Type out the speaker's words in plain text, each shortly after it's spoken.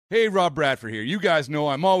Hey, Rob Bradford here. You guys know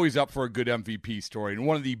I'm always up for a good MVP story, and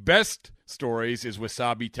one of the best stories is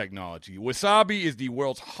Wasabi Technology. Wasabi is the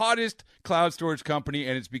world's hottest cloud storage company,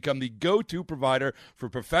 and it's become the go-to provider for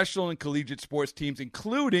professional and collegiate sports teams,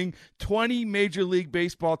 including 20 Major League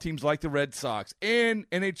Baseball teams like the Red Sox and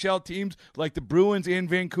NHL teams like the Bruins and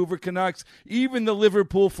Vancouver Canucks. Even the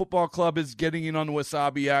Liverpool Football Club is getting in on the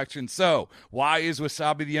Wasabi action. So, why is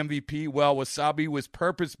Wasabi the MVP? Well, Wasabi was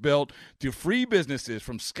purpose-built to free businesses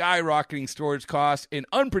from skyrocketing storage costs and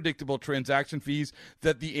unpredictable transaction fees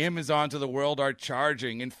that the Amazons of the world are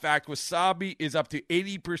charging. In fact, Wasabi is up to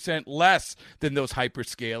 80% less than those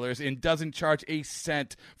hyperscalers and doesn't charge a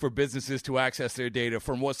cent for businesses to access their data.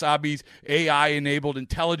 From Wasabi's AI-enabled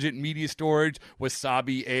intelligent media storage,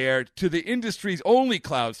 Wasabi Air, to the industry's only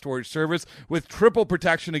cloud storage service with triple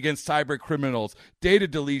protection against cyber criminals, data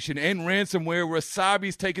deletion, and ransomware,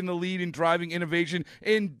 Wasabi's taken the lead in driving innovation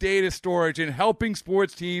in data storage and helping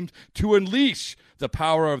sports teams to unleash the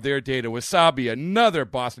power of their data. Wasabi, another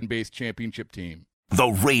Boston-based championship team. The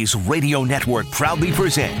Rays Radio Network proudly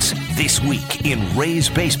presents This Week in Rays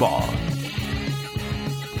Baseball.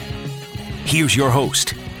 Here's your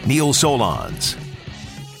host, Neil Solondz.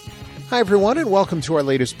 Hi, everyone, and welcome to our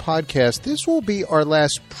latest podcast. This will be our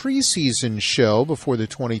last preseason show before the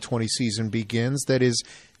 2020 season begins. That is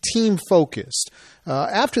team-focused.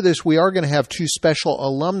 After this, we are going to have two special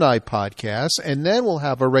alumni podcasts, and then we'll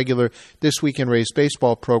have a regular This Week in Rays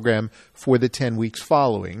Baseball program for the 10 weeks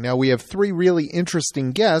following. Now, we have three really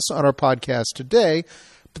interesting guests on our podcast today,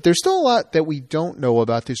 but there's still a lot that we don't know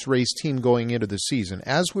about this Rays team going into the season.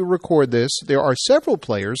 As we record this, there are several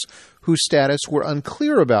players whose status we're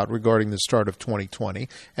unclear about regarding the start of 2020,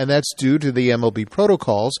 and that's due to the MLB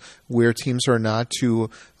protocols where teams are not to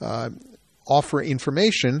offer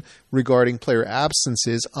information regarding player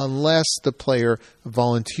absences unless the player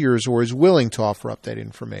volunteers or is willing to offer up that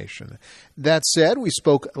information. That said, we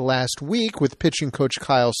spoke last week with pitching coach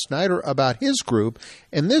Kyle Snyder about his group,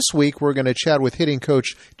 and this week we're going to chat with hitting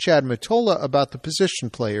coach Chad Mottola about the position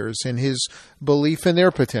players and his belief in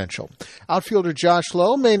their potential. Outfielder Josh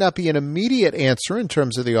Lowe may not be an immediate answer in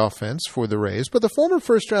terms of the offense for the Rays, but the former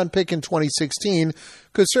first-round pick in 2016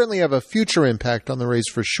 could certainly have a future impact on the Rays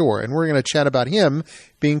for sure, and we're going to chat about him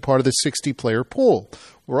being part of the 60-player pool.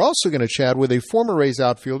 We're also going to chat with a former Rays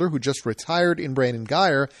outfielder who just retired in Brandon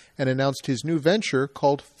Guyer and announced his new venture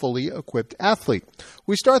called Fully Equipped Athlete.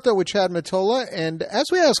 We start, though, with Chad Mottola, and as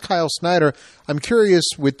we ask Kyle Snyder, I'm curious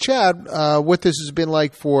with Chad what this has been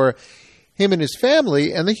like for him and his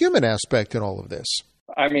family and the human aspect in all of this.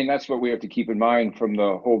 I mean, that's what we have to keep in mind from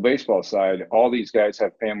the whole baseball side. All these guys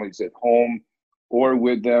have families at home or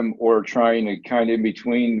with them or trying to kind of in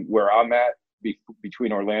between where I'm at,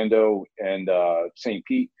 between Orlando and St.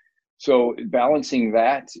 Pete. So balancing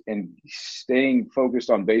that and staying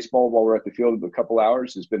focused on baseball while we're at the field a couple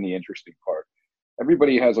hours has been the interesting part.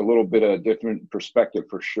 Everybody has a little bit of different perspective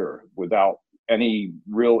for sure. Without any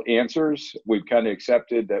real answers, we've kind of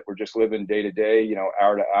accepted that we're just living day to day,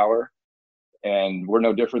 hour to hour, and we're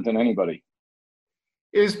no different than anybody.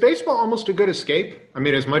 Is baseball almost a good escape? I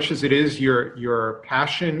mean, as much as it is your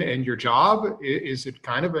passion and your job, is it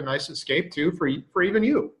kind of a nice escape too for even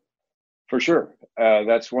you? For sure.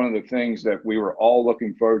 That's one of the things that we were all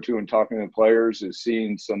looking forward to and talking to the players is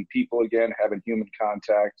seeing some people again, having human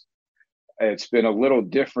contact. It's been a little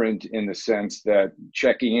different in the sense that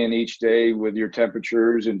checking in each day with your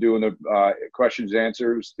temperatures and doing the questions,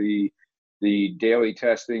 answers, the daily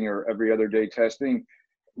testing or every other day testing.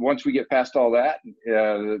 Once we get past all that,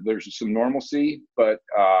 there's some normalcy, but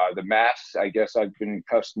the masks, I guess I've been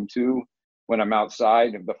accustomed to when I'm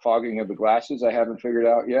outside. The fogging of the glasses, I haven't figured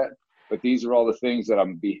out yet. But these are all the things that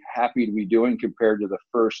I'm happy to be doing compared to the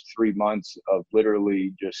first 3 months of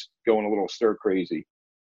literally just going a little stir crazy.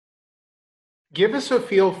 Give us a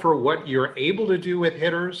feel for what you're able to do with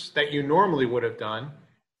hitters that you normally would have done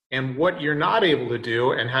and what you're not able to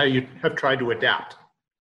do and how you have tried to adapt.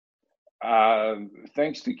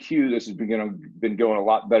 Thanks to Q, this has been going a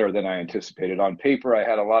lot better than I anticipated. On paper, I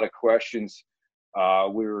had a lot of questions.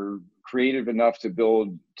 We were creative enough to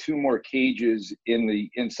build 2 more cages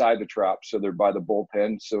inside the trap, so they're by the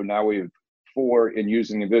bullpen. So now we have 4 in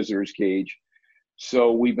using the visitor's cage.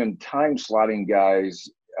 So we've been time slotting guys,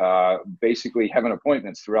 basically having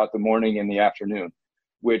appointments throughout the morning and the afternoon,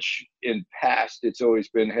 which in past, it's always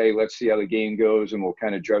been, hey, let's see how the game goes and we'll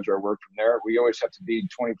kind of judge our work from there. We always have to be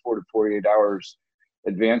 24 to 48 hours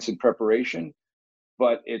advance in preparation,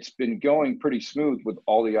 but it's been going pretty smooth with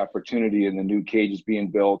all the opportunity and the new cages being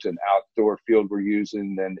built and outdoor field we're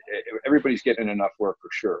using. And everybody's getting enough work for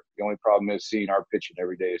sure. The only problem is seeing our pitching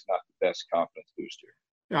every day is not the best confidence booster.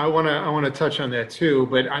 I want to touch on that too,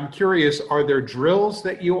 but I'm curious, are there drills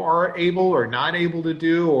that you are able or not able to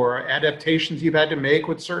do, or adaptations you've had to make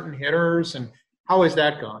with certain hitters, and how has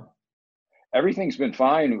that gone? Everything's been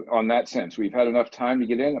fine on that sense. We've had enough time to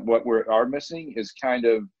get in. What we are missing is kind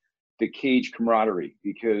of the cage camaraderie,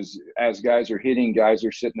 because as guys are hitting, guys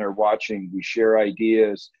are sitting there watching, we share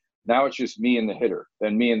ideas. Now it's just me and the hitter,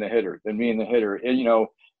 then me and the hitter, then me and the hitter. And,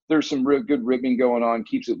 there's some real good ribbing going on,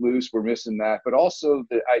 keeps it loose. We're missing that. But also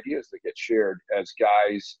the ideas that get shared as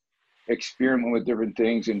guys experiment with different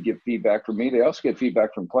things and get feedback from me. They also get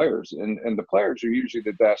feedback from players. And the players are usually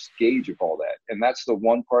the best gauge of all that. And that's the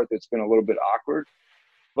one part that's been a little bit awkward.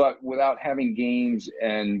 But without having games,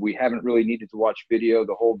 and we haven't really needed to watch video,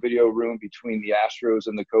 the whole video room between the Astros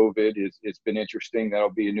and the COVID, it's been interesting. That'll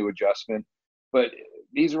be a new adjustment. But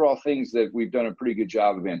these are all things that we've done a pretty good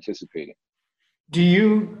job of anticipating. Do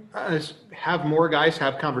you have more guys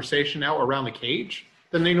have conversation now around the cage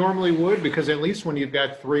than they normally would? Because at least when you've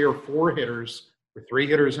got 3 or 4 hitters or 3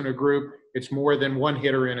 hitters in a group, it's more than one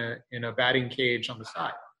hitter in a batting cage on the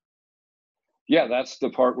side. Yeah, that's the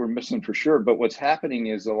part we're missing for sure. But what's happening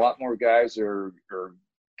is a lot more guys are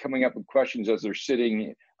coming up with questions as they're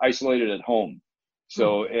sitting isolated at home.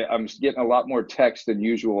 So I'm getting a lot more text than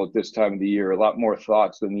usual at this time of the year, a lot more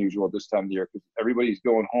thoughts than usual at this time of the year, because everybody's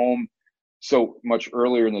going home so much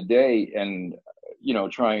earlier in the day and,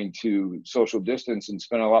 trying to social distance and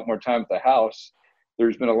spend a lot more time at the house.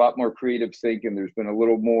 There's been a lot more creative thinking. There's been a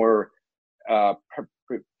little more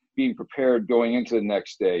being prepared going into the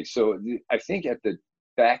next day. So I think at the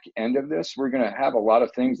back end of this, we're going to have a lot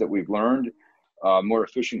of things that we've learned, more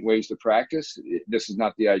efficient ways to practice. This is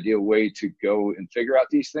not the ideal way to go and figure out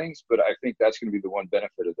these things, but I think that's going to be the one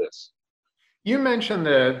benefit of this. You mentioned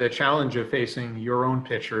the challenge of facing your own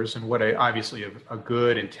pitchers and what obviously a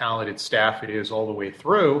good and talented staff it is all the way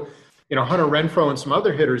through. Hunter Renfroe and some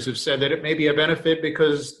other hitters have said that it may be a benefit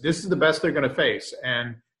because this is the best they're going to face.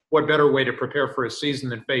 And what better way to prepare for a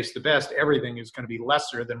season than face the best? Everything is going to be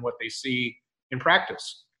lesser than what they see in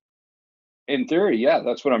practice. In theory, yeah,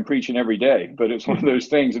 that's what I'm preaching every day. But it's one of those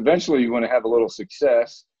things. Eventually, you want to have a little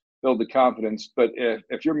success, build the confidence. But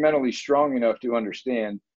if you're mentally strong enough to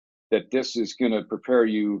understand that this is going to prepare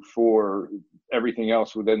you for everything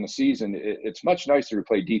else within the season, it's much nicer to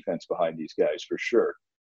play defense behind these guys for sure.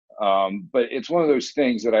 But it's one of those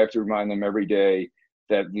things that I have to remind them every day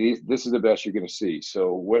that this is the best you're going to see.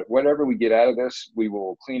 So whatever we get out of this, we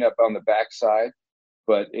will clean up on the backside.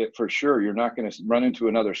 But for sure, you're not going to run into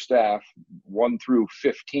another staff 1 through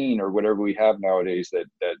 15 or whatever we have nowadays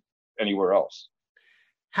that anywhere else.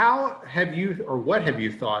 How have you, or what have you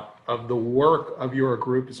thought of the work of your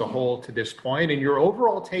group as a whole to this point, and your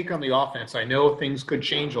overall take on the offense? I know things could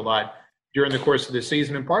change a lot during the course of the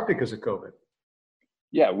season, in part because of COVID.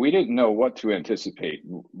 Yeah, we didn't know what to anticipate.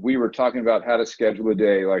 We were talking about how to schedule a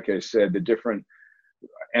day, like I said, the different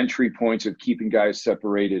entry points of keeping guys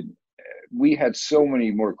separated. We had so many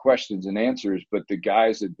more questions and answers, but the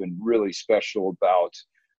guys have been really special about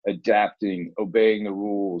adapting, obeying the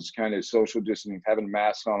rules, kind of social distancing, having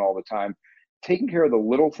masks on all the time, taking care of the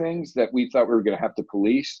little things that we thought we were going to have to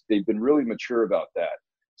police. They've been really mature about that.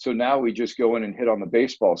 So now we just go in and hit on the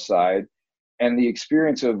baseball side. And the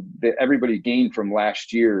experience of that everybody gained from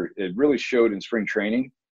last year, it really showed in spring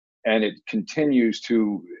training. And it continues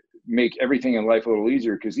to make everything in life a little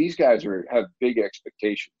easier because these guys have big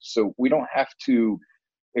expectations. So we don't have to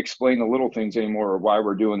explain the little things anymore, or why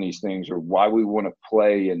we're doing these things, or why we want to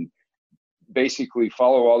play, and basically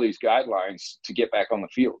follow all these guidelines to get back on the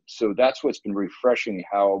field. So that's what's been refreshing,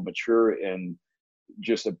 how mature and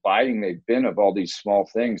just abiding they've been of all these small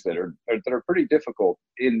things that are pretty difficult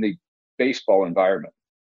in the baseball environment.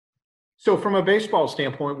 So from a baseball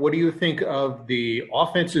standpoint, what do you think of the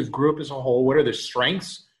offensive group as a whole? What are the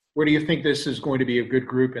strengths? Where do you think this is going to be a good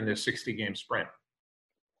group in this 60-game sprint?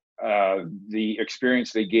 The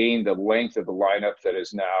experience they gained, the length of the lineup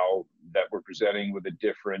that we're presenting with the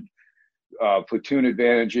different platoon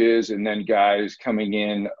advantages, and then guys coming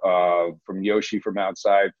in from Yoshi from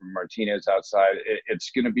outside, from Martinez outside.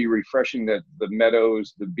 It's going to be refreshing that the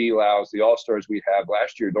Meadows, the Belows, the All-Stars we have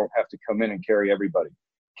last year don't have to come in and carry everybody.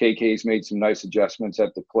 KK's made some nice adjustments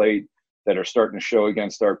at the plate that are starting to show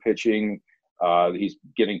against our pitching. He's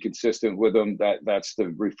getting consistent with them. That's the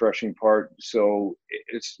refreshing part. So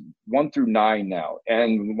it's 1 through 9 now,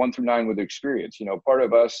 and 1 through 9 with experience. Part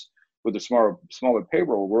of us with a smaller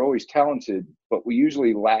payroll, we're always talented, but we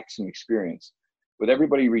usually lack some experience. With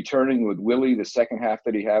everybody returning, with Willie, the second half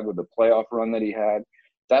that he had, with the playoff run that he had,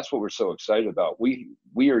 that's what we're so excited about. We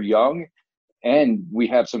are young, and we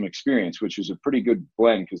have some experience, which is a pretty good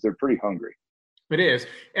blend because they're pretty hungry. It is.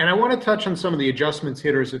 And I want to touch on some of the adjustments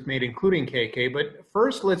hitters have made, including KK. But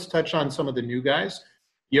first, let's touch on some of the new guys.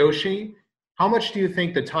 Yoshi, how much do you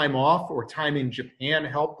think the time off or time in Japan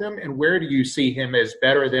helped him? And where do you see him as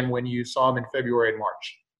better than when you saw him in February and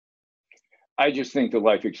March? I just think the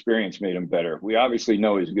life experience made him better. We obviously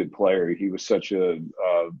know he's a good player. He was such a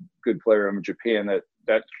good player in Japan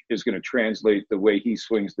that is going to translate the way he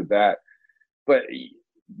swings the bat. But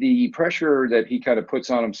the pressure that he kind of puts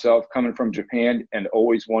on himself coming from Japan and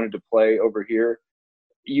always wanted to play over here,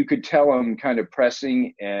 you could tell him kind of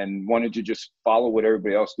pressing and wanted to just follow what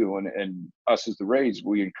everybody else doing. And us as the Rays,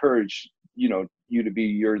 we encourage, you to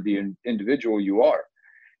be the individual you are.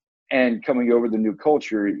 And coming over the new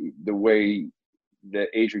culture, the way the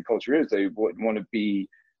Adrian culture is, they wouldn't want to be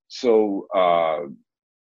so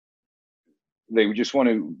they would just want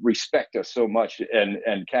to respect us so much.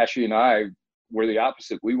 And Cashy and I, we're the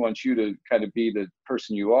opposite. We want you to kind of be the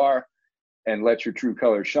person you are and let your true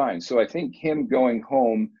colors shine. So I think him going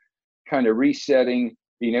home, kind of resetting,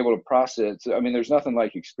 being able to process. I mean, there's nothing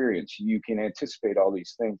like experience. You can anticipate all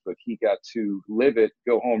these things, but he got to live it,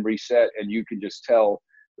 go home, reset, and you can just tell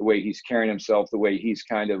the way he's carrying himself, the way he's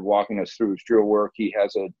kind of walking us through his drill work. He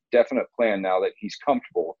has a definite plan now that he's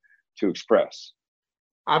comfortable to express.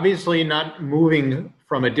 Obviously not moving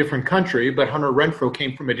from a different country, but Hunter Renfroe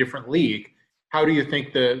came from a different league. How do you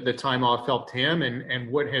think the time off helped him, and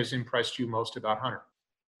what has impressed you most about Hunter?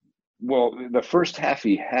 Well, the first half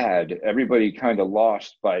he had, everybody kind of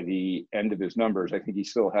lost by the end of his numbers. I think he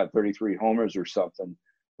still had 33 homers or something.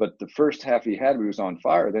 But the first half he had, he was on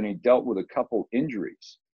fire. Then he dealt with a couple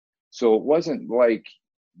injuries. So it wasn't like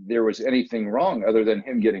there was anything wrong other than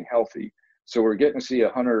him getting healthy. So we're getting to see a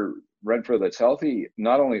Hunter Renfroe that's healthy,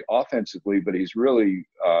 not only offensively, but he's really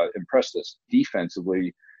impressed us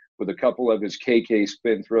defensively with a couple of his KK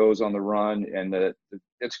spin throws on the run. And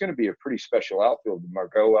it's going to be a pretty special outfield.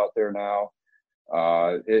 Margot out there now.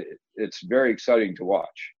 It's very exciting to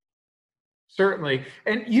watch. Certainly.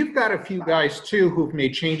 And you've got a few guys, too, who've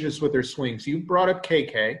made changes with their swings. You brought up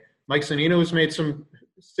KK. Mike Zunino has made some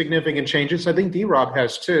significant changes. I think D-Rob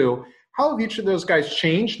has, too. How have each of those guys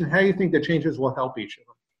changed, and how do you think the changes will help each of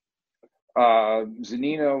them?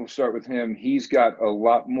 Zunino, start with him. He's got a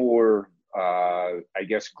lot more,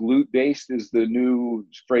 glute-based is the new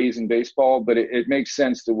phrase in baseball, but it makes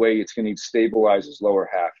sense the way it's going to stabilize his lower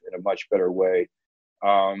half in a much better way.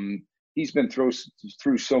 He's been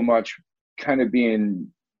through so much. Kind of being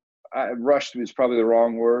rushed is probably the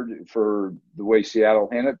wrong word for the way Seattle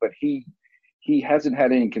handled it, but he hasn't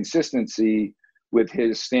had any consistency with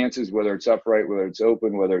his stances, whether it's upright, whether it's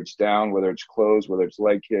open, whether it's down, whether it's closed, whether it's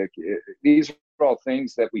leg kick. These are all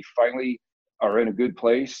things that we finally are in a good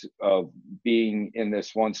place of being in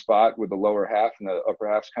this one spot with the lower half and the upper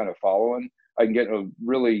half's kind of following. I can get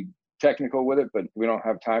really technical with it, but we don't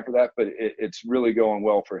have time for that, but it's really going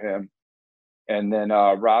well for him. And then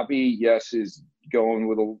Robbie, yes, is going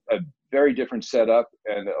with a very different setup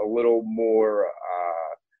and a little more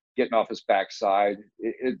getting off his backside.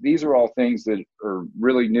 These are all things that are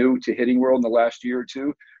really new to Hitting World in the last year or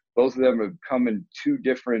two. Both of them have come in two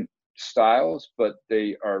different styles, but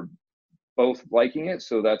they are both liking it.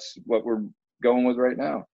 So that's what we're going with right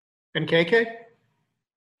now. And KK?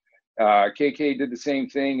 KK did the same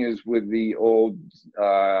thing as with the old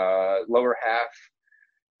lower half.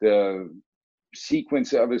 The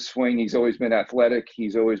sequence of his swing, he's always been athletic.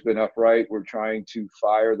 He's always been upright. We're trying to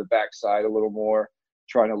fire the backside a little more,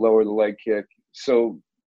 trying to lower the leg kick. So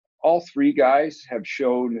all three guys have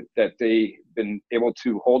shown that they've been able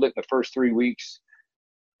to hold it the first 3 weeks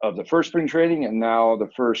of the first spring training and now the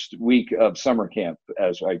first week of summer camp,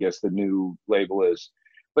 as I guess the new label is.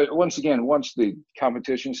 But once again, once the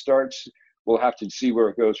competition starts, we'll have to see where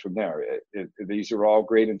it goes from there. These are all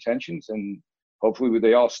great intentions, and hopefully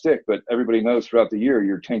they all stick, but everybody knows throughout the year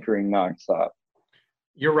you're tinkering nonstop.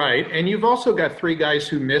 You're right. And you've also got three guys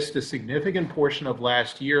who missed a significant portion of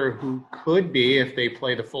last year who could be, if they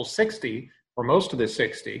play the full 60 or most of the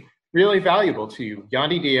 60, really valuable to you.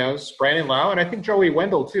 Yandy Diaz, Brandon Lau, and I think Joey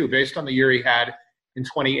Wendell too, based on the year he had in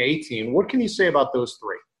 2018. What can you say about those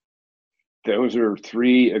three? Those are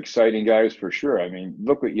three exciting guys for sure. I mean,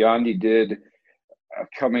 look what Yandy did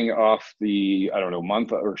coming off the,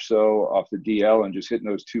 month or so off the DL and just hitting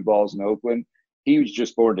those two balls in Oakland. He was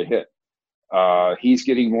just born to hit. He's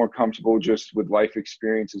getting more comfortable just with life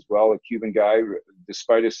experience as well. A Cuban guy,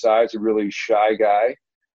 despite his size, a really shy guy,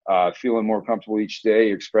 feeling more comfortable each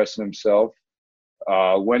day, expressing himself.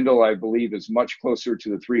 Wendell, I believe, is much closer to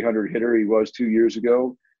the 300 hitter he was 2 years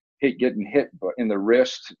ago. Getting hit in the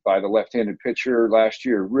wrist by the left-handed pitcher last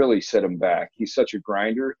year really set him back. He's such a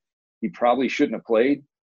grinder. He probably shouldn't have played.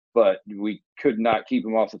 but we could not keep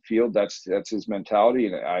him off the field. That's his mentality,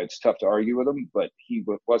 and it's tough to argue with him, but he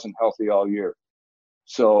wasn't healthy all year.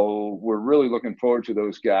 So we're really looking forward to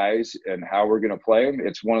those guys and how we're going to play them.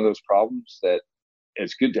 It's one of those problems that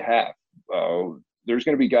it's good to have. There's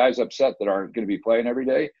going to be guys upset that aren't going to be playing every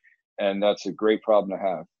day, and that's a great problem to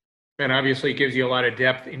have. And obviously it gives you a lot of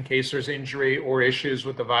depth in case there's injury or issues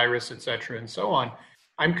with the virus, et cetera, and so on.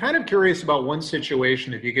 I'm kind of curious about one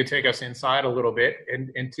situation, if you could take us inside a little bit and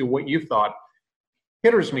into what you thought.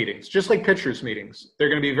 Hitters meetings, just like pitchers meetings, they're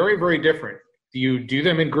going to be very, very different. Do you do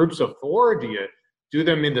them in groups of 4? Do you do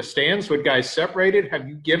them in the stands with guys separated? Have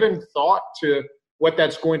you given thought to what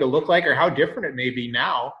that's going to look like or how different it may be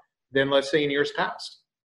now than, let's say, in years past?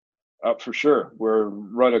 For sure. We're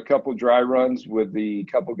run a couple dry runs with the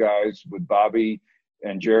couple guys, with Bobby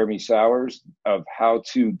and Jeremy Sowers, of how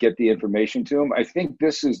to get the information to them. I think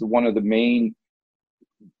this is one of the main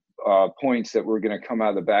points that we're going to come out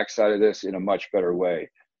of the backside of this in a much better way.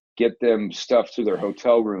 Get them stuff to their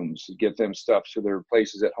hotel rooms, get them stuff to their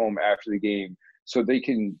places at home after the game, so they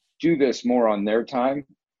can do this more on their time.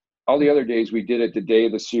 All the other days we did it the day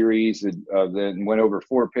of the series, then went over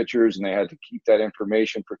 4 pitchers, and they had to keep that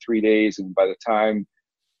information for 3 days. And by the time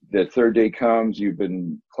the third day comes, you've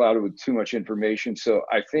been clouded with too much information. So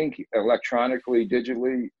I think electronically,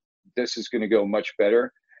 digitally, this is going to go much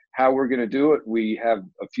better. How we're going to do it, we have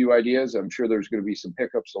a few ideas. I'm sure there's going to be some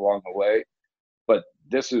hiccups along the way. But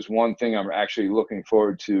this is one thing I'm actually looking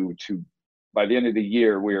forward to by the end of the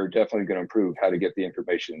year, we are definitely going to improve how to get the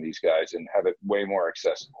information to these guys and have it way more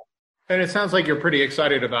accessible. And it sounds like you're pretty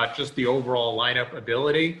excited about just the overall lineup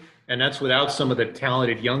ability, and that's without some of the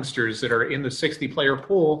talented youngsters that are in the 60-player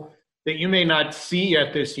pool that you may not see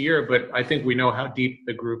yet this year, but I think we know how deep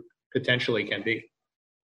the group potentially can be.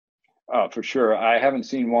 For sure. I haven't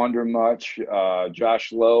seen Wander much.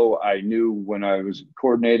 Josh Lowe, I knew when I was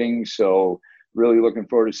coordinating, so really looking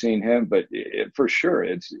forward to seeing him. But for sure,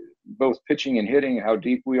 it's both pitching and hitting, how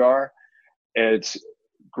deep we are. It's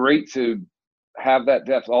great to have that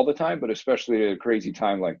depth all the time, but especially at a crazy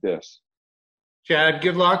time like this. Chad,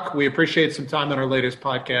 good luck. We appreciate some time on our latest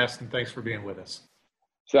podcast, and thanks for being with us.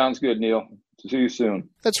 Sounds good, Neil. See you soon.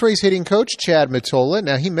 That's Rays hitting coach Chad Mottola.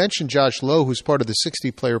 Now, he mentioned Josh Lowe, who's part of the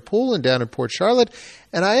 60-player pool and down in Port Charlotte.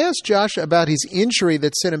 And I asked Josh about his injury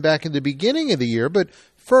that sent him back in the beginning of the year, but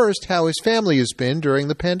first, how his family has been during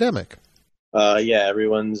the pandemic. Yeah,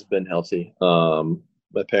 everyone's been healthy.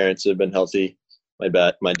 My parents have been healthy.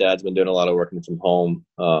 My dad's been doing a lot of working from home.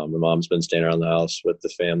 My mom's been staying around the house with the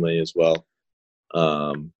family as well.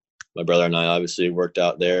 My brother and I obviously worked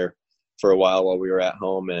out there for a while we were at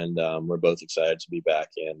home, and we're both excited to be back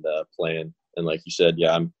and playing. And like you said,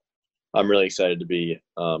 yeah, I'm really excited to be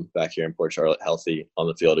back here in Port Charlotte, healthy on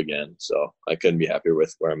the field again. So I couldn't be happier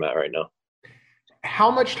with where I'm at right now.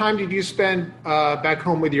 How much time did you spend back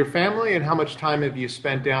home with your family, and how much time have you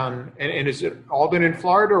spent down? And has it all been in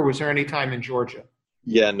Florida, or was there any time in Georgia?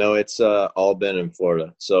 Yeah, no, it's all been in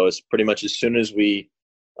Florida. So it's pretty much as soon as we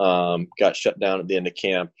got shut down at the end of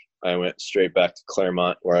camp, I went straight back to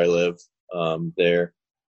Claremont, where I live there,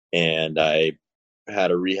 and I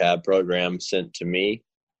had a rehab program sent to me,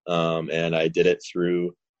 and I did it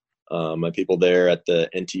through my people there at the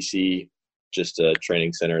NTC, just a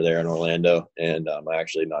training center there in Orlando, and I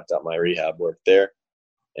actually knocked out my rehab work there,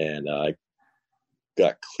 and I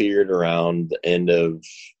got cleared around the end of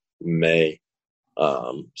May.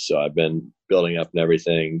 So I've been building up and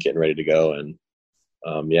everything, getting ready to go, and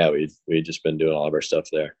yeah, we've just been doing all of our stuff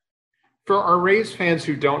there. For our Rays fans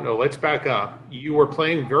who don't know, let's back up. You were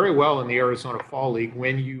playing very well in the Arizona Fall League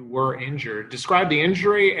when you were injured. Describe the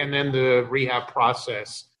injury and then the rehab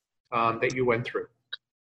process that you went through.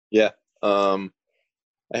 Yeah. I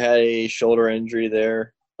had a shoulder injury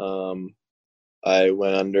there. I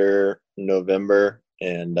went under November,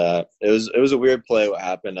 and it was a weird play. What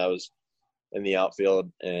happened? I was in the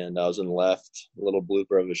outfield, and I was in left. A little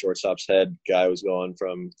blooper of the shortstop's head. Guy was going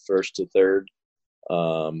from first to third,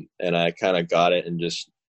 and I kind of got it and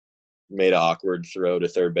just made an awkward throw to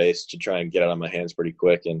third base to try and get it on my hands pretty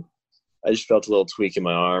quick. And I just felt a little tweak in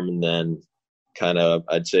my arm, and then kind of,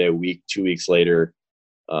 I'd say a week, 2 weeks later,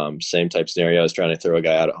 same type scenario. I was trying to throw a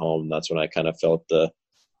guy out at home. And that's when I kind of felt the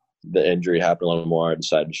injury happen a little more. I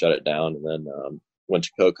decided to shut it down, and then went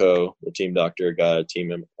to Coco. The team doctor got a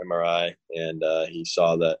team MRI, and he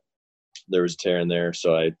saw that there was a tear in there.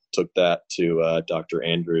 So I took that to Dr.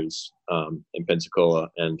 Andrews in Pensacola,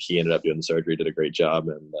 and he ended up doing the surgery, did a great job.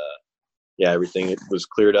 And yeah, everything was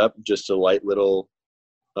cleared up, just a light little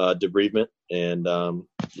debridement. And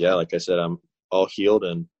yeah, like I said, I'm all healed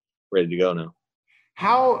and ready to go now.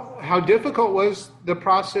 How difficult was the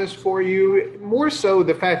process for you? More so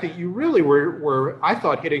the fact that you really were I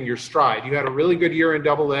thought, hitting your stride. You had a really good year in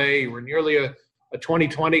Double-A. You were nearly a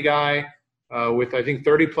 2020 guy with, I think,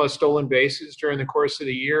 30-plus stolen bases during the course of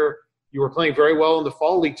the year. You were playing very well in the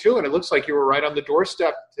Fall League, too, and it looks like you were right on the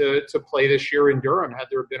doorstep to play this year in Durham had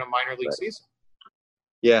there been a minor league season.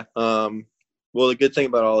 Yeah. Well, the good thing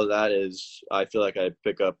about all of that is I feel like I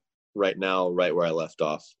pick up right now right where I left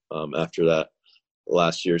off after that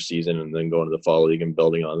last year's season and then going to the Fall League and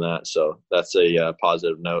building on that. So that's a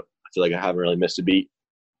positive note. I feel like I haven't really missed a beat.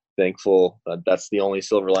 Thankful. That's the only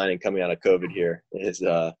silver lining coming out of COVID here is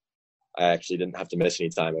I actually didn't have to miss any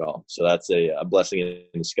time at all. So that's a blessing in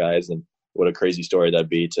disguise. And what a crazy story that'd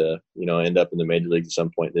be to, end up in the major leagues at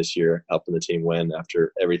some point this year, helping the team win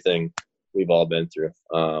after everything we've all been through.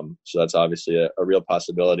 So that's obviously a real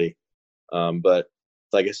possibility. But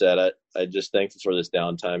like I said, I just thankful for this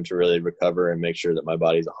downtime to really recover and make sure that my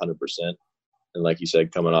body's 100%. And like you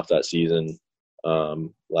said, coming off that season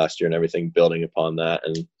last year and everything, building upon that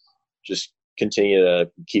and just continue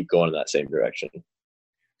to keep going in that same direction.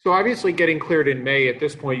 So obviously getting cleared in May, at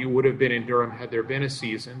this point you would have been in Durham had there been a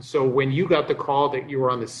season. So when you got the call that you were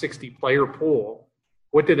on the 60-player pool,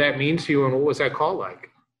 what did that mean to you and what was that call like?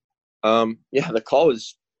 Yeah, the call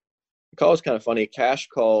was kind of funny. Cash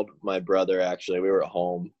called my brother, actually. We were at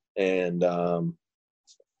home, and my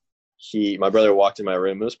brother walked in my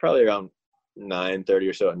room. It was probably around 9:30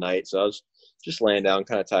 or so at night, so I was just laying down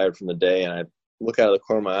kind of tired from the day, and I look out of the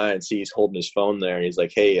corner of my eye and see he's holding his phone there, and he's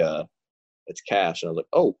like, hey, it's Cash. And I was like,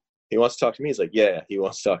 oh, he wants to talk to me? He's like, yeah, he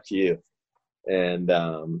wants to talk to you. And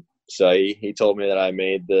so he told me that I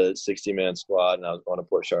made the 60-man squad, and I was going to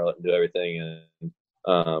Port Charlotte and do everything, and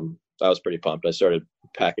I was pretty pumped. I started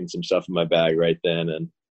packing some stuff in my bag right then and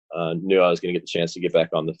knew I was going to get the chance to get back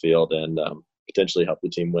on the field and potentially help the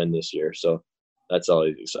team win this year. So that's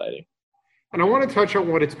always exciting. And I want to touch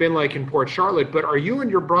on what it's been like in Port Charlotte, but are you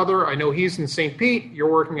and your brother, I know he's in St. Pete,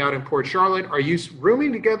 you're working out in Port Charlotte. Are you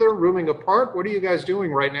rooming together, rooming apart? What are you guys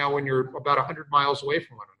doing right now when you're about 100 miles away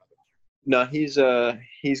from one another? No,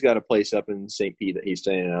 he's got a place up in St. Pete that he's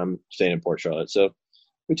staying in. I'm staying in Port Charlotte. So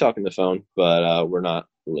we talk on the phone, but we're not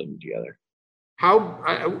living together.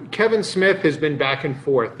 Kevin Smith has been back and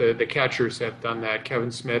forth. The catchers have done that,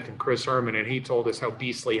 Kevin Smith and Chris Herman, and he told us how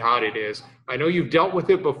beastly hot it is. I know you've dealt with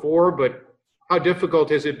it before, but how difficult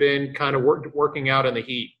has it been kind of working out in the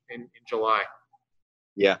heat in July?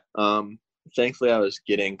 Yeah. Thankfully, I was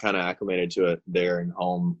getting kind of acclimated to it there and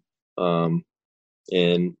home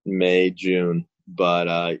in May, June.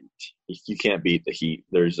 But you can't beat the heat.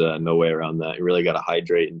 There's no way around that. You really got to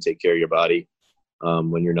hydrate and take care of your body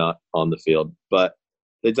when you're not on the field. But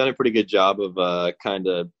they've done a pretty good job of kind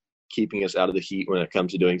of keeping us out of the heat when it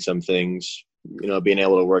comes to doing some things, being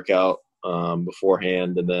able to work out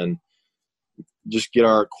beforehand and then just get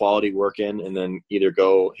our quality work in and then either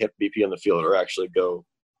go hit BP on the field or actually go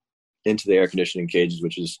into the air conditioning cages,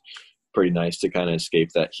 which is pretty nice to kind of escape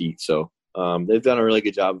that heat. So they've done a really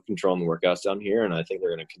good job of controlling the workouts down here, and I think they're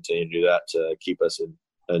going to continue to do that to keep us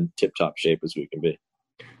in tip-top shape as we can be.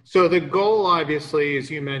 So the goal, obviously, as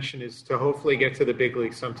you mentioned, is to hopefully get to the big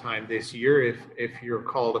league sometime this year if you're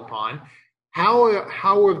called upon. What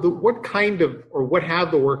have the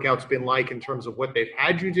workouts been like in terms of what they've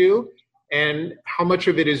had you do, and how much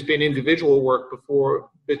of it has been individual work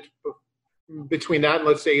between that and,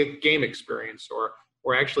 let's say, a game experience or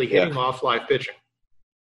actually hitting off live pitching?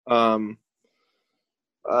 The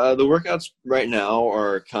workouts right now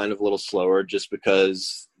are kind of a little slower just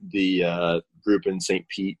because the group in St.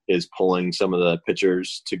 Pete is pulling some of the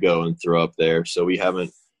pitchers to go and throw up there. So we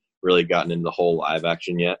haven't really gotten into the whole live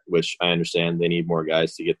action yet, which I understand they need more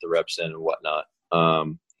guys to get the reps in and whatnot.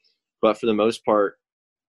 But for the most part,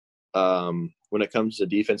 when it comes to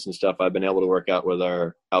defense and stuff, I've been able to work out with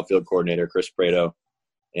our outfield coordinator, Chris Prado.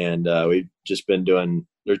 And we've just been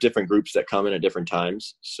there's different groups that come in at different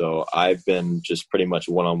times. So I've been just pretty much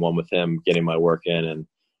one-on-one with him, getting my work in. And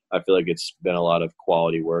I feel like it's been a lot of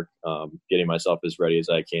quality work, getting myself as ready as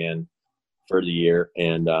I can for the year.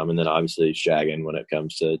 And then obviously shagging when it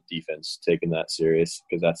comes to defense, taking that serious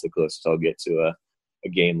because that's the closest I'll get to a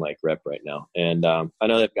game-like rep right now. And I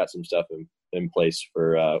know they've got some stuff in place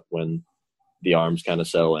for when the arms kind of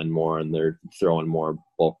settle in more and they're throwing more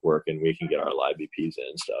bulk work and we can get our live BPs in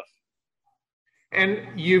and stuff. And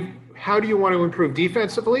how do you want to improve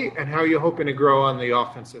defensively and how are you hoping to grow on the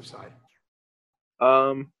offensive side?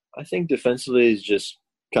 I think defensively is just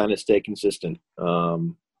kind of stay consistent.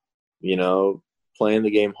 Playing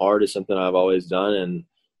the game hard is something I've always done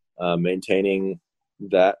and maintaining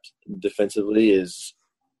that defensively is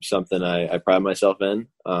something I pride myself in.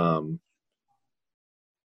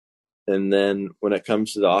 And then when it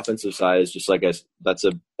comes to the offensive side, it's just that's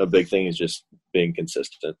a big thing, is just being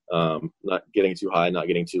consistent, not getting too high, not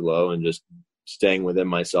getting too low, and just staying within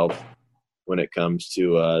myself when it comes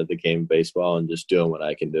to the game of baseball and just doing what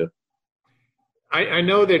I can do. I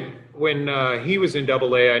know that when he was in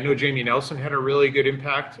AA, I know Jamie Nelson had a really good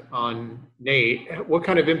impact on Nate. What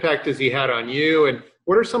kind of impact has he had on you? And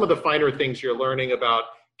what are some of the finer things you're learning about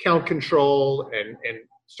count control and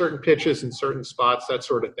certain pitches in certain spots, that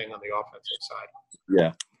sort of thing on the offensive side?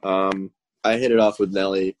 Yeah. I hit it off with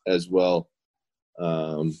Nelly as well.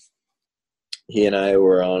 He and I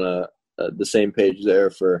were on the same page there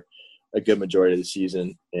for a good majority of the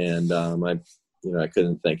season. And I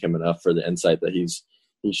couldn't thank him enough for the insight that he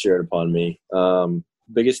shared upon me.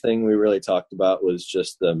 Biggest thing we really talked about was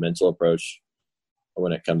just the mental approach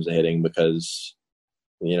when it comes to hitting, because,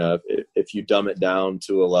 if you dumb it down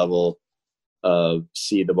to a level of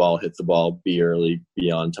see the ball, hit the ball, be early,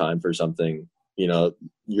 be on time for something,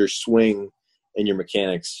 your swing and your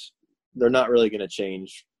mechanics, they're not really going to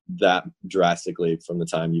change that drastically from the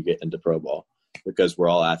time you get into pro ball, because we're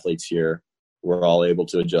all athletes here. We're all able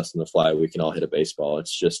to adjust on the fly. We can all hit a baseball.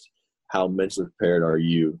 It's just how mentally prepared are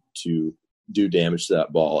you to do damage to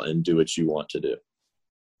that ball and do what you want to do.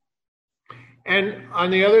 And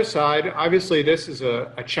on the other side, obviously this is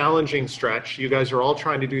a challenging stretch. You guys are all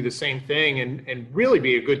trying to do the same thing and really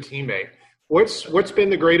be a good teammate. What's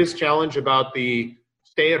been the greatest challenge about the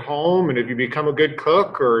stay at home, and have you become a good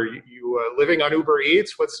cook, or you living on Uber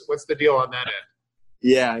Eats? What's the deal on that end?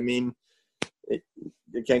 Yeah, I mean,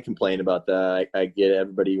 you can't complain about that. I get it.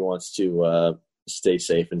 Everybody wants to stay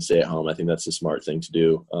safe and stay at home. I think that's the smart thing to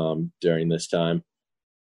do during this time.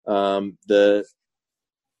 The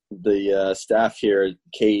staff here,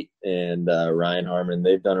 Kate and Ryan Harmon,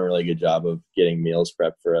 they've done a really good job of getting meals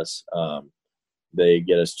prepped for us. They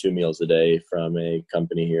get us 2 meals a day from a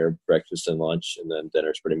company here, breakfast and lunch, and then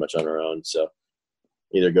dinner's pretty much on our own. So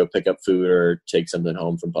either go pick up food or take something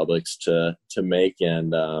home from Publix to make.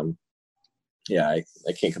 And I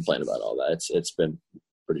can't complain about all that. It's been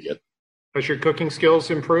pretty good. Has your cooking skills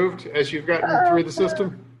improved as you've gotten through the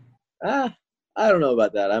system? I don't know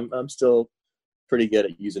about that. I'm still pretty good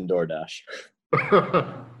at using DoorDash.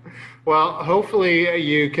 Well, hopefully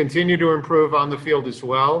you continue to improve on the field as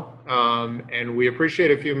well. And we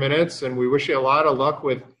appreciate a few minutes, and we wish you a lot of luck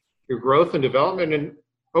with your growth and development. And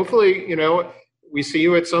hopefully, we see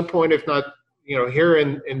you at some point, if not, here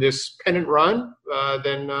in this pennant run,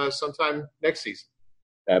 then sometime next season.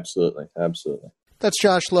 Absolutely. That's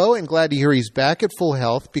Josh Lowe, and glad to hear he's back at full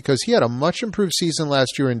health, because he had a much improved season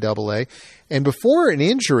last year in AA, and before an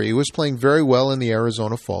injury was playing very well in the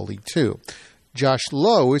Arizona Fall League too. Josh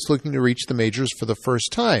Lowe is looking to reach the majors for the first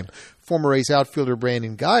time. Former Rays outfielder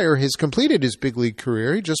Brandon Guyer has completed his big league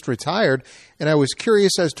career. He just retired, and I was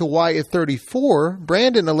curious as to why at 34,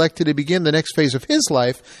 Brandon elected to begin the next phase of his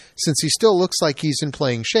life, since he still looks like he's in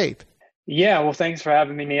playing shape. Yeah, well, thanks for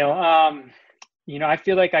having me, Neil. I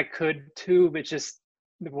feel like I could too, but just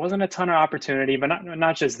there wasn't a ton of opportunity. But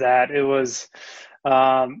not just that. It was,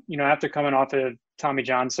 after coming off of Tommy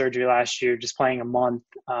John surgery last year, just playing a month,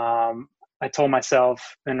 I told myself,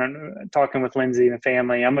 and talking with Lindsay and the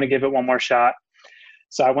family, I'm going to give it one more shot.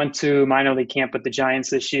 So I went to minor league camp with the Giants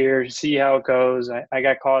this year, see how it goes. I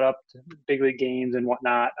got caught up to big league games and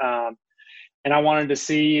whatnot. And I wanted to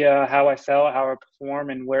see how I felt, how I perform,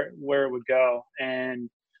 and where it would go. And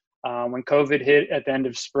when COVID hit at the end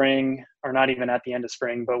of spring, or not even at the end of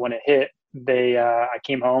spring, but when it hit, I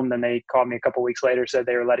came home. Then they called me a couple weeks later, said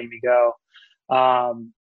they were letting me go.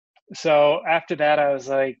 So after that, I was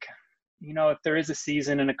like, if there is a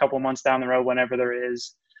season in a couple months down the road, whenever there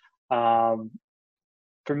is, for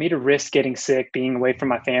me to risk getting sick, being away from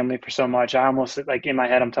my family for so much, I almost, like, in my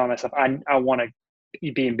head, I'm telling myself, I want to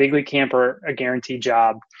be in big league camp or a guaranteed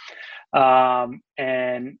job.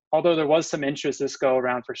 And although there was some interest this go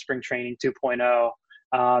around for spring training 2.0,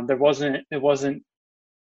 it wasn't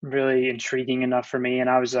really intriguing enough for me. And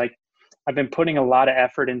I was like, I've been putting a lot of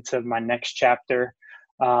effort into my next chapter.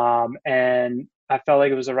 And I felt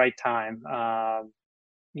like it was the right time.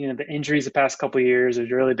 The injuries the past couple of years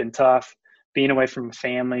have really been tough, being away from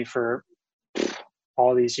family for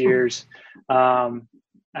all these years. I'm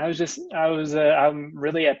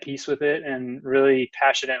really at peace with it and really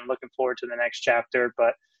passionate and looking forward to the next chapter,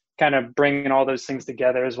 but kind of bringing all those things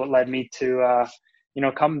together is what led me to,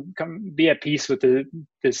 come be at peace with the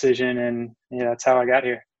decision. And that's how I got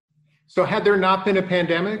here. So had there not been a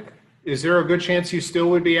pandemic, is there a good chance you still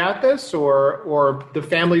would be at this, or the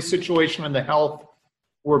family situation and the health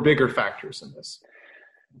were bigger factors in this?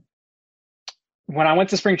 When I went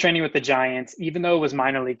to spring training with the Giants, even though it was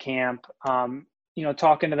minor league camp,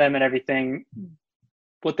 talking to them and everything,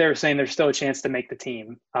 what they were saying, there's still a chance to make the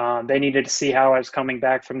team. They needed to see how I was coming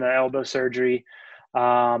back from the elbow surgery.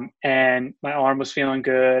 And my arm was feeling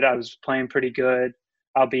good. I was playing pretty good,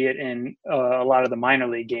 albeit in a lot of the minor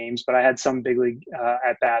league games, but I had some big league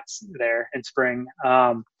at-bats there in spring.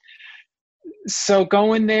 So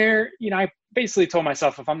going there, I basically told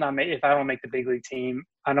myself, if I don't make the big league team,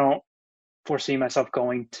 I don't foresee myself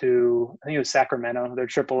going to, I think it was Sacramento, their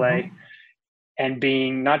AAA, and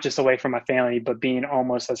being not just away from my family, but being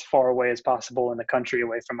almost as far away as possible in the country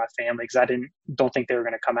away from my family, because I don't think they were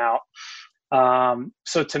going to come out.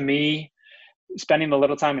 So to me, spending a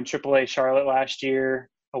little time in AAA Charlotte last year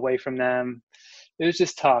away from them, it was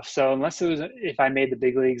just tough. So if I made the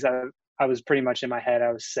big leagues, I was pretty much in my head,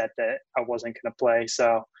 I was set that I wasn't going to play.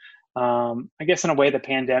 So I guess in a way the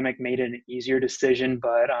pandemic made it an easier decision,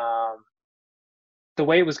 but the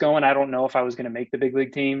way it was going, I don't know if I was going to make the big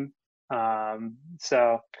league team.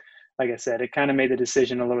 So like I said, it kind of made the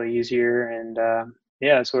decision a little easier, and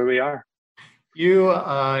that's where we are. You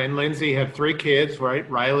and Lindsay have 3 kids, right?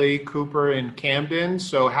 Riley, Cooper, and Camden.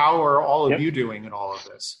 So how are all of you doing in all of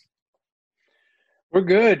this? We're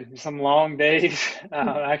good. Some long days.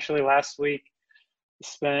 Actually, last week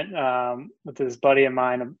spent with this buddy of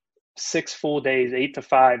mine 6 full days, 8 to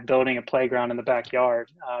 5, building a playground in the backyard,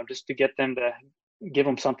 just to give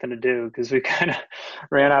them something to do, because we kind of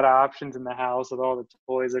ran out of options in the house with all the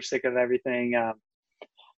toys. They're sick of everything.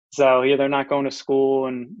 So they're not going to school,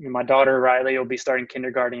 and my daughter Riley will be starting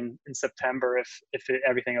kindergarten in September if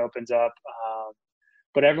everything opens up.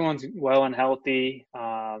 But everyone's well and healthy.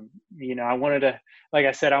 I wanted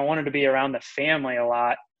to be around the family a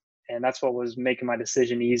lot, and that's what was making my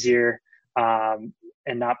decision easier,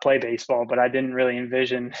 and not play baseball. But I didn't really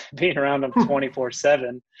envision being around them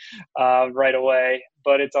 24/7 right away.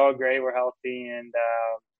 But it's all great. We're healthy, and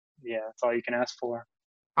that's all you can ask for.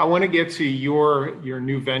 I want to get to your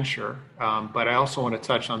new venture, but I also want to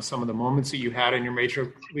touch on some of the moments that you had in your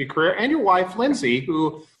major league career, and your wife, Lindsay,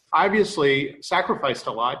 who obviously sacrificed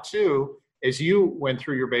a lot too as you went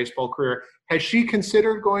through your baseball career. Has she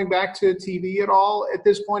considered going back to TV at all at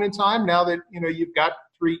this point in time, now that you've got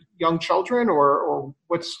 3 young children, or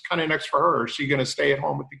what's kind of next for her? Is she going to stay at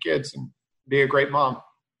home with the kids and be a great mom?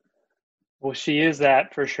 Well, she is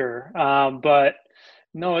that for sure. But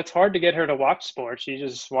no, it's hard to get her to watch sports. She's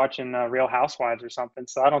just watching Real Housewives or something.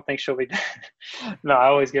 So I don't think she'll be. No, I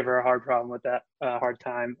always give her a hard problem with that, hard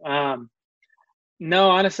time.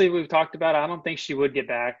 No, honestly, we've talked about it. I don't think she would get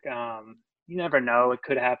back. You never know. It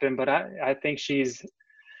could happen. But I think she's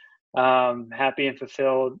happy and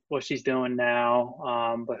fulfilled what she's doing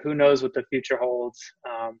now. But who knows what the future holds.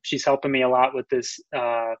 She's helping me a lot with this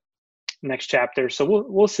next chapter. So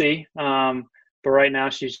we'll see. But right now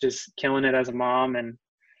she's just killing it as a mom, and,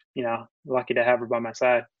 lucky to have her by my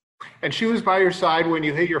side. And she was by your side when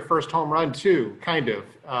you hit your first home run too, kind of.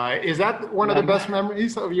 Is that one of the best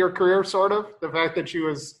memories of your career, sort of? The fact that she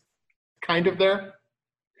was kind of there?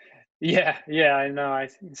 Yeah, I know. I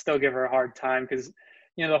still give her a hard time because,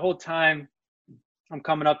 the whole time I'm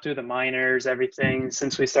coming up through the minors, everything,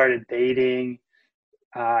 since we started dating,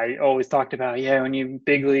 I always talked about, when you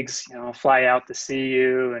big leagues, I'll fly out to see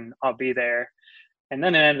you and I'll be there. And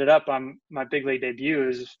then it ended up my big league debut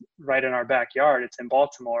is right in our backyard. It's in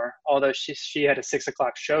Baltimore. Although she had a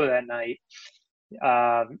 6:00 show that night,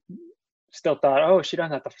 still thought, she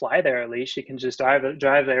doesn't have to fly there. At least she can just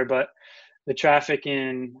drive there. But the traffic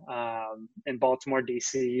in Baltimore,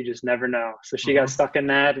 DC, you just never know. So she got stuck in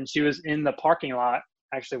that, and she was in the parking lot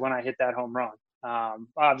actually when I hit that home run.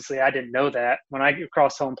 Obviously, I didn't know that. When I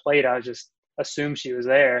crossed home plate, I just assumed she was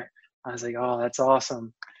there. I was like, oh, that's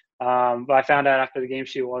awesome. But I found out after the game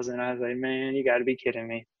she wasn't. I was like, man, you got to be kidding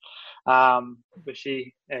me. But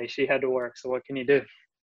she had to work. So what can you do?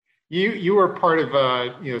 You were part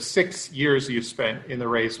of 6 years you spent in the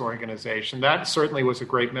Rays organization. That certainly was a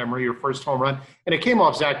great memory. Your first home run, and it came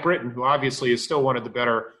off Zach Britton, who obviously is still one of the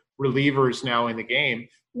better relievers now in the game.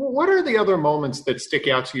 What are the other moments that stick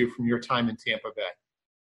out to you from your time in Tampa Bay?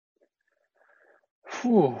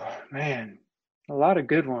 Oh man, a lot of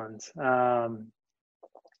good ones.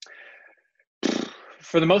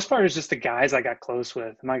 For the most part, it's just the guys I got close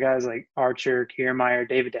with. My guys like Archer, Kiermaier,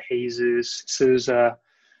 David DeJesus, Souza.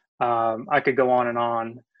 I could go on and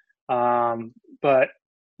on. But,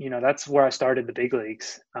 that's where I started the big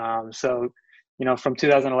leagues. So, from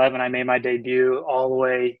 2011, I made my debut all the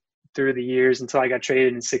way through the years until I got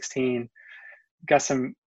traded in 2016. Got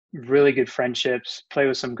some really good friendships, played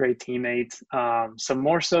with some great teammates. So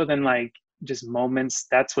more so than like just moments,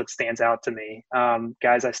 that's what stands out to me.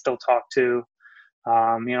 Guys I still talk to.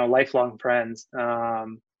 Lifelong friends.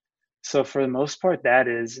 So for the most part, that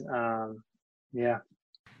is, yeah.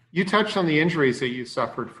 You touched on the injuries that you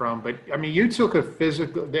suffered from, but I mean, you took a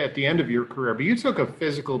physical at the end of your career, but you took a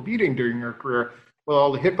physical beating during your career with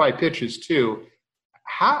all the hit by pitches too.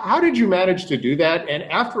 How did you manage to do that? And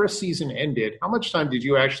after a season ended, how much time did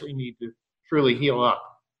you actually need to truly heal up?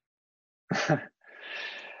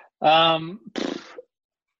 How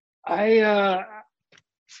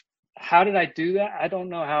did I do that? I don't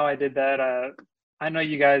know how I did that. I know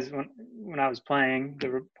you guys, when I was playing,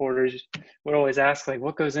 the reporters would always ask, like,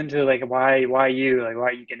 what goes into, like, why you? Like, why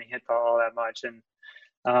are you getting hit all that much? And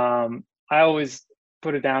I always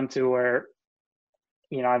put it down to where,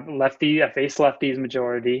 you know, I faced lefties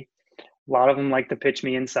majority. A lot of them like to pitch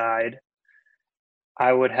me inside.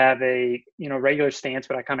 I would have a, you know, regular stance,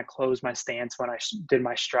 but I kind of closed my stance when I did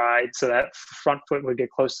my stride, so that front foot would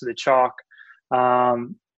get close to the chalk.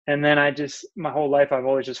 And then my whole life, I've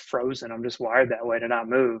always just frozen. I'm just wired that way to not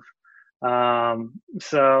move.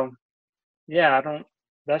 So yeah,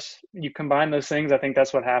 you combine those things. I think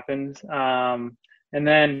that's what happens. And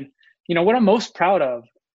then, you know, what I'm most proud of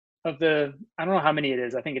I don't know how many it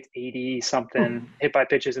is. I think it's 80 something hit by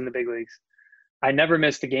pitches in the big leagues. I never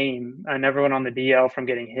missed a game. I never went on the DL from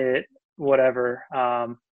getting hit, whatever. I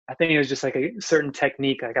think it was just like a certain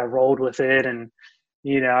technique. Like I rolled with it, and,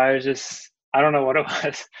 you know, I don't know what it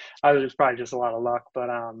was. I was probably just a lot of luck. But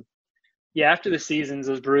yeah, after the seasons,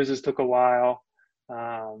 those bruises took a while.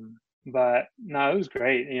 But no, it was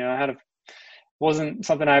great. You know, wasn't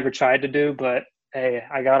something I ever tried to do, but hey,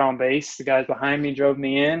 I got on base. The guys behind me drove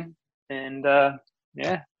me in, and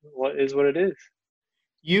yeah, what is what it is.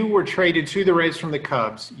 You were traded to the Rays from the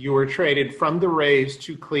Cubs. You were traded from the Rays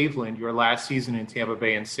to Cleveland your last season in Tampa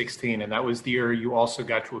Bay in 2016, and that was the year you also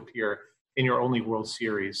got to appear in your only World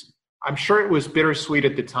Series. I'm sure it was bittersweet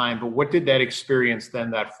at the time, but what did that experience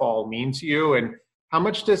then that fall mean to you, and how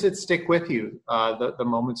much does it stick with you, the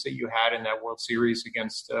moments that you had in that World Series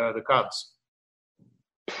against the Cubs?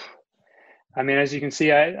 I mean, as you can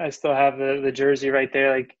see, I still have the jersey right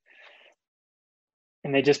there, like.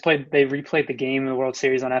 And they replayed the game in the World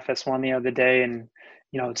Series on FS1 the other day. And,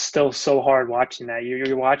 you know, it's still so hard watching that.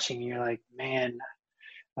 You're watching, you're like, man,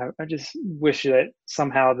 I just wish that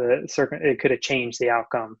somehow it could have changed the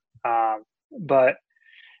outcome. But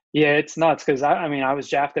yeah, it's nuts because I was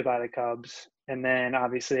drafted by the Cubs, and then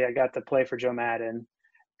obviously I got to play for Joe Maddon,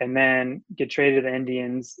 and then get traded to the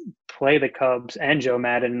Indians, play the Cubs and Joe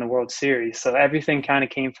Maddon in the World Series. So everything kind of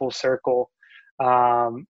came full circle.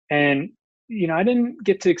 And, you know, I didn't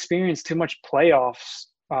get to experience too much playoffs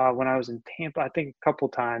when I was in Tampa, I think a couple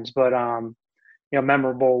times, but, you know,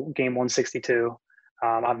 memorable game 162.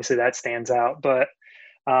 Obviously that stands out, but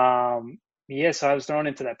yeah, so I was thrown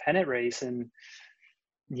into that pennant race, and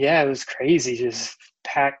yeah, it was crazy. Just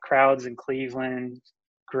packed crowds in Cleveland,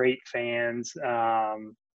 great fans,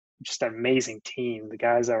 just an amazing team. The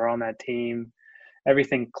guys that were on that team,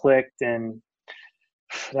 everything clicked, and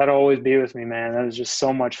that'll always be with me, man. That was just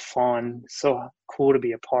so much fun. So cool to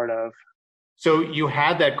be a part of. So you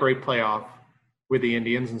had that great playoff with the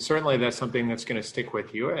Indians, and certainly that's something that's going to stick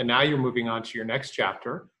with you. And now you're moving on to your next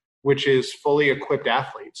chapter, which is fully equipped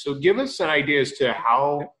athletes. So give us an idea as to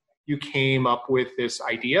how you came up with this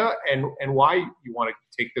idea and why you want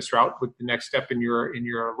to take this route with the next step in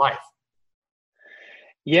your life.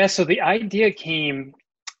 Yeah, so the idea came.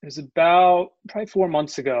 It was about probably 4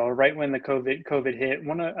 months ago, right when the COVID hit.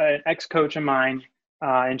 An ex-coach of mine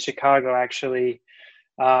in Chicago actually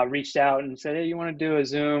reached out and said, hey, you want to do a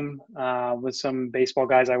Zoom with some baseball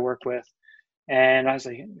guys I work with? And I was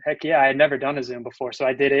like, heck yeah, I had never done a Zoom before. So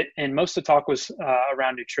I did it. And most of the talk was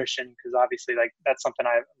around nutrition, because obviously like that's something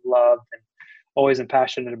I love and always am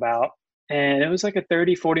passionate about. And it was like a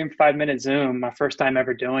 30, 45-minute Zoom, my first time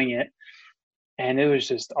ever doing it. And it was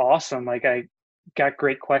just awesome. Like I got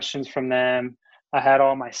great questions from them. I had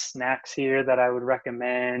all my snacks here that I would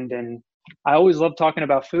recommend. And I always loved talking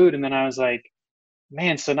about food. And then I was like,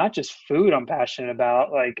 man, so not just food I'm passionate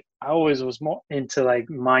about. Like I always was more into like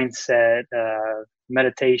mindset,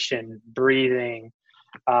 meditation, breathing,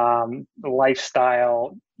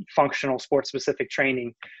 lifestyle, functional sports specific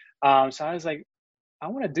training. So I was like, I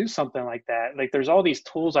want to do something like that. Like there's all these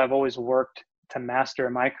tools I've always worked to master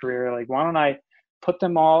in my career. Like why don't I put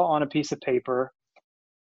them all on a piece of paper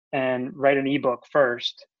and write an ebook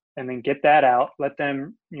first, and then get that out, let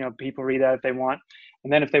them, you know, people read that if they want.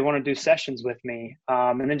 And then if they want to do sessions with me,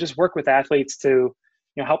 and then just work with athletes to, you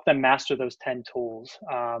know, help them master those 10 tools,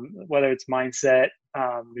 whether it's mindset,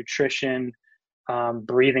 nutrition,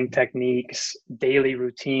 breathing techniques, daily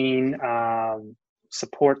routine,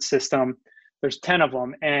 support system. There's 10 of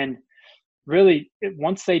them. And really,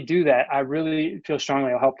 once they do that, I really feel strongly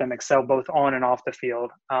it'll help them excel both on and off the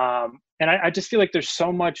field. And I just feel like there's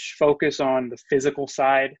so much focus on the physical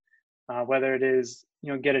side, whether it is,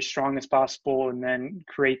 get as strong as possible and then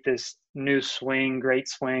create this new swing, great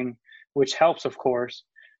swing, which helps, of course.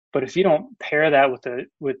 But if you don't pair that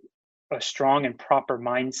with a strong and proper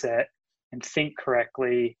mindset and think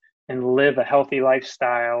correctly and live a healthy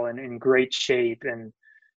lifestyle and in great shape and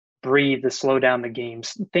breathe to slow down the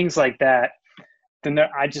games, things like that, then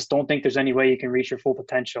I just don't think there's any way you can reach your full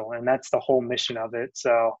potential. And that's the whole mission of it.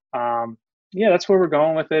 So, that's where we're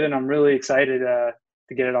going with it. And I'm really excited to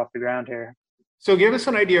get it off the ground here. So give us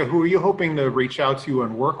an idea, who are you hoping to reach out to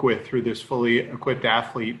and work with through this Fully Equipped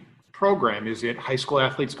Athlete program? Is it high school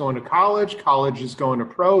athletes going to college? College is going to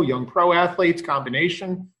pro, young pro athletes,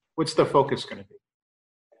 combination? What's the focus going to be?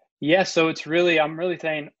 Yeah, so I'm really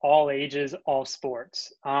saying all ages, all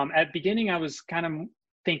sports. At beginning, I was kind of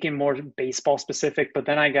thinking more baseball specific, but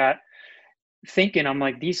then I got thinking, I'm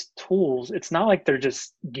like, these tools, it's not like they're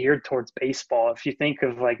just geared towards baseball. If you think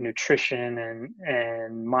of like nutrition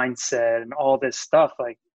and mindset and all this stuff,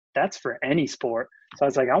 like that's for any sport. So I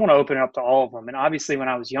was like, I want to open it up to all of them. And obviously when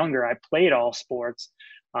I was younger, I played all sports.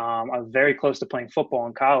 I was very close to playing football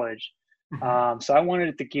in college. So I wanted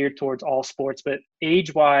it to gear towards all sports, but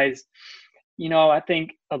age wise, I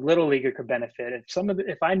think a little leaguer could benefit.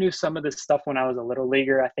 If I knew some of this stuff when I was a little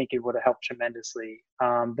leaguer, I think it would have helped tremendously.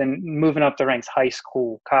 Then moving up the ranks, high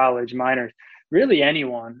school, college, minors, really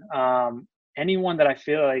anyone that I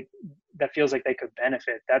feel like that feels like they could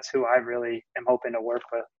benefit. That's who I really am hoping to work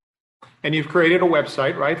with. And you've created a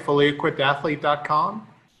website, right? FullyEquippedAthlete.com.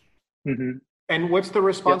 Mm-hmm. And what's the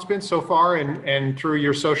response been so far and through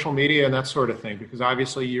your social media and that sort of thing? Because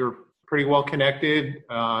obviously you're pretty well connected.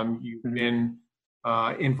 You've been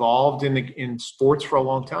involved in sports for a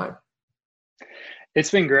long time.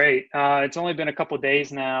 It's been great. It's only been a couple of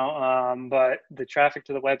days now, but the traffic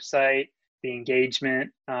to the website, the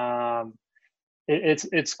engagement,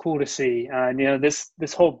 it's cool to see.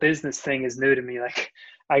 This whole business thing is new to me. Like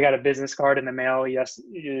I got a business card in the mail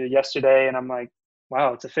yesterday, and I'm like,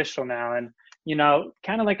 wow, it's official now. And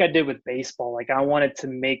kind of like I did with baseball, like I wanted to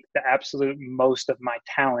make the absolute most of my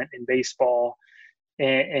talent in baseball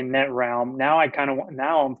in that realm. Now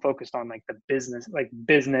I'm focused on like the business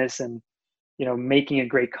and, making a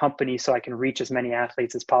great company so I can reach as many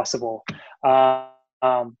athletes as possible.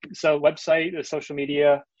 So website, the social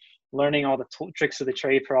media, learning all the tricks of the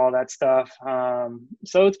trade for all that stuff.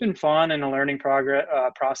 So it's been fun and a learning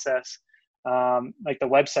process. Like the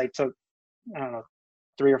website took, I don't know,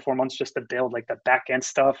 3 or 4 months just to build, like the back end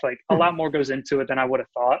stuff. Like a lot more goes into it than I would have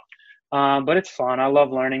thought. But it's fun. I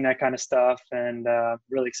love learning that kind of stuff and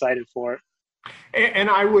really excited for it. And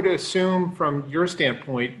I would assume from your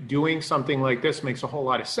standpoint, doing something like this makes a whole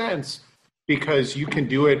lot of sense because you can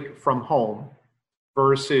do it from home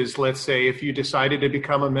versus, let's say, if you decided to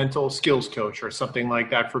become a mental skills coach or something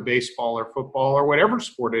like that for baseball or football or whatever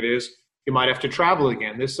sport it is, you might have to travel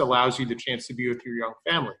again. This allows you the chance to be with your young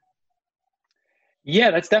family.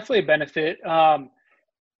 Yeah, that's definitely a benefit.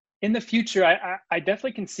 In the future, I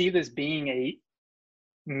definitely can see this being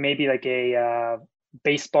maybe like a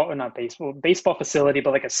baseball facility,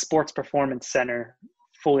 but like a sports performance center,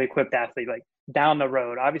 fully equipped athlete, like down the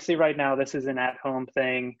road. Obviously right now this is an at-home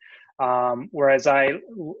thing. Whereas I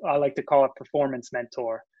like to call it performance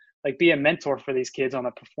mentor, like be a mentor for these kids on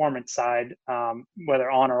the performance side,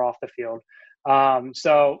 whether on or off the field.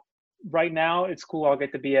 So right now it's cool. I'll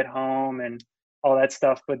get to be at home and all that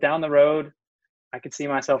stuff, but down the road, I could see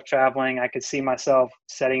myself traveling. I could see myself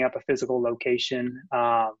setting up a physical location.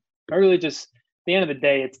 I really just, at the end of the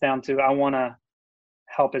day, it's down to, I want to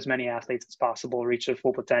help as many athletes as possible reach their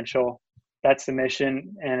full potential. That's the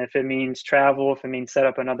mission. And if it means travel, if it means set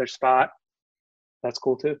up another spot, that's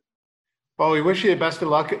cool too. Well, we wish you the best of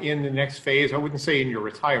luck in the next phase. I wouldn't say in your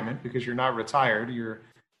retirement because you're not retired. You're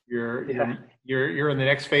in the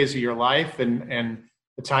next phase of your life and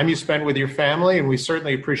the time you spend with your family. And we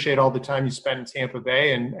certainly appreciate all the time you spend in Tampa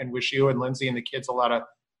Bay and wish you and Lindsay and the kids a lot of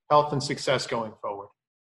health and success going forward.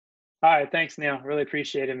 All right. Thanks, Neil. Really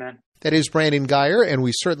appreciate it, man. That is Brandon Guyer, and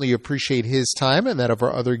we certainly appreciate his time and that of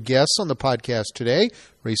our other guests on the podcast today,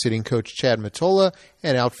 race hitting coach Chad Mottola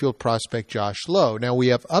and outfield prospect Josh Lowe. Now, we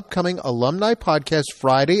have upcoming alumni podcast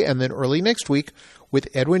Friday and then early next week with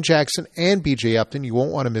Edwin Jackson and BJ Upton. You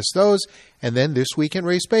won't want to miss those. And then This Week in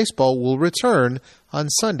Rays Baseball will return on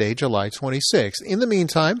Sunday, July 26th. In the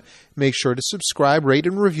meantime, make sure to subscribe, rate,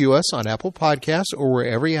 and review us on Apple Podcasts or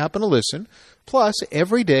wherever you happen to listen. Plus,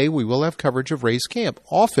 every day we will have coverage of Rays Camp,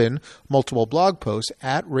 often multiple blog posts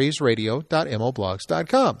at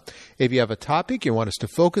raysradio.mlblogs.com. If you have a topic you want us to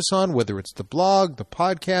focus on, whether it's the blog, the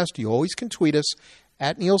podcast, you always can tweet us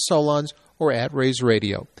at Neil Solondz or at Rays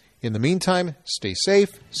Radio. In the meantime, stay safe,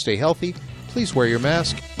 stay healthy, please wear your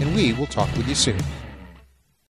mask, and we will talk with you soon.